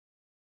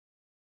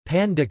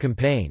Pain de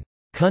campagne,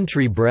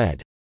 country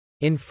bread,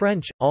 in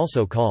French,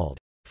 also called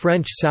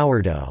French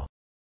sourdough,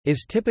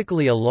 is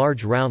typically a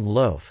large round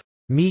loaf,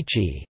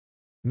 Miche,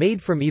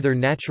 made from either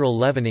natural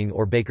leavening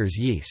or baker's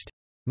yeast.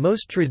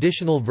 Most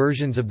traditional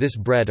versions of this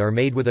bread are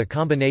made with a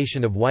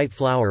combination of white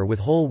flour with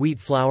whole wheat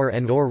flour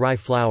and/or rye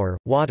flour,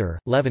 water,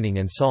 leavening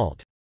and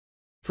salt.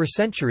 For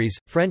centuries,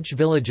 French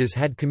villages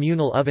had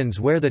communal ovens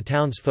where the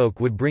townsfolk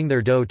would bring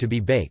their dough to be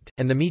baked,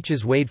 and the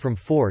miches weighed from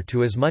 4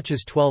 to as much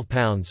as 12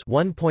 pounds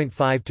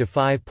 (1.5 to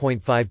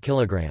 5.5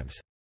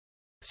 kilograms).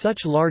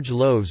 Such large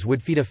loaves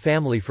would feed a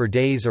family for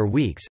days or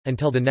weeks,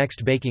 until the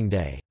next baking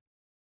day.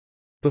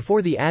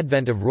 Before the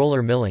advent of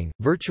roller milling,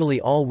 virtually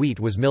all wheat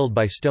was milled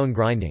by stone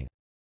grinding.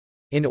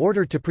 In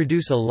order to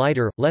produce a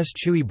lighter, less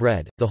chewy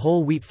bread, the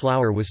whole wheat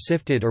flour was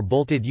sifted or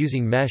bolted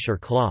using mesh or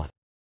cloth.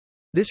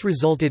 This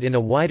resulted in a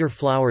whiter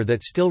flour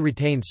that still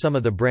retained some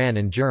of the bran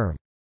and germ.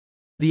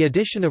 The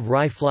addition of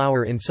rye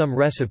flour in some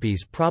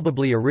recipes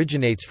probably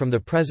originates from the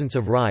presence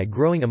of rye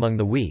growing among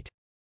the wheat.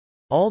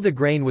 All the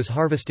grain was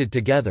harvested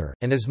together,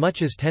 and as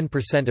much as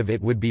 10% of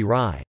it would be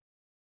rye.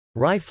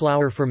 Rye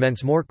flour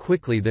ferments more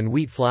quickly than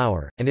wheat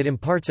flour, and it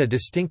imparts a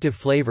distinctive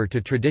flavor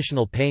to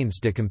traditional pains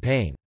de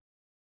campagne.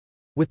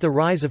 With the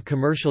rise of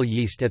commercial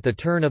yeast at the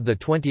turn of the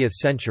 20th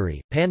century,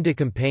 pain de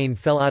campagne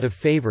fell out of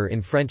favor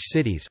in French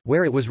cities,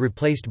 where it was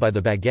replaced by the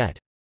baguette.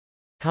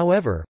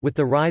 However, with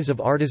the rise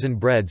of artisan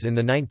breads in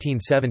the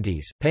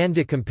 1970s, pain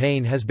de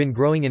campagne has been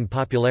growing in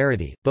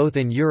popularity, both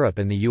in Europe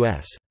and the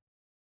US.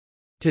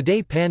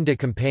 Today pain de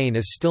campagne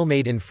is still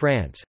made in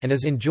France, and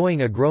is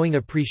enjoying a growing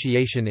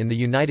appreciation in the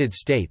United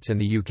States and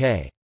the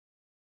UK.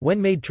 When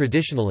made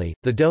traditionally,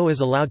 the dough is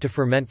allowed to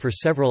ferment for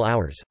several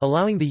hours,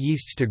 allowing the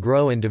yeasts to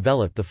grow and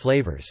develop the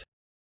flavors.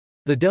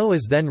 The dough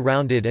is then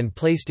rounded and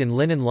placed in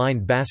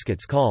linen-lined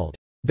baskets called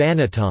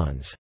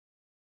bannetons.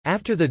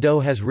 After the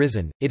dough has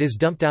risen, it is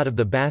dumped out of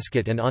the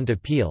basket and onto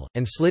peel,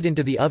 and slid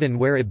into the oven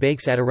where it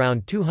bakes at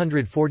around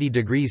 240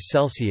 degrees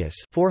Celsius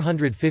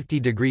 (450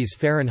 degrees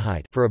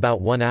Fahrenheit) for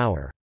about 1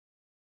 hour.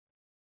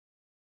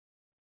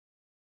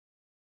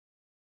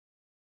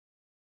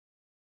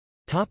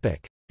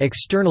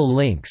 External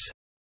links.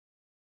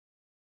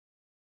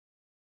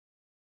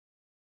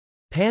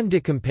 Pain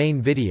de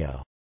campagne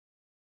video.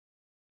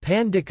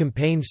 Pain de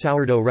campagne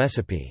sourdough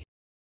recipe.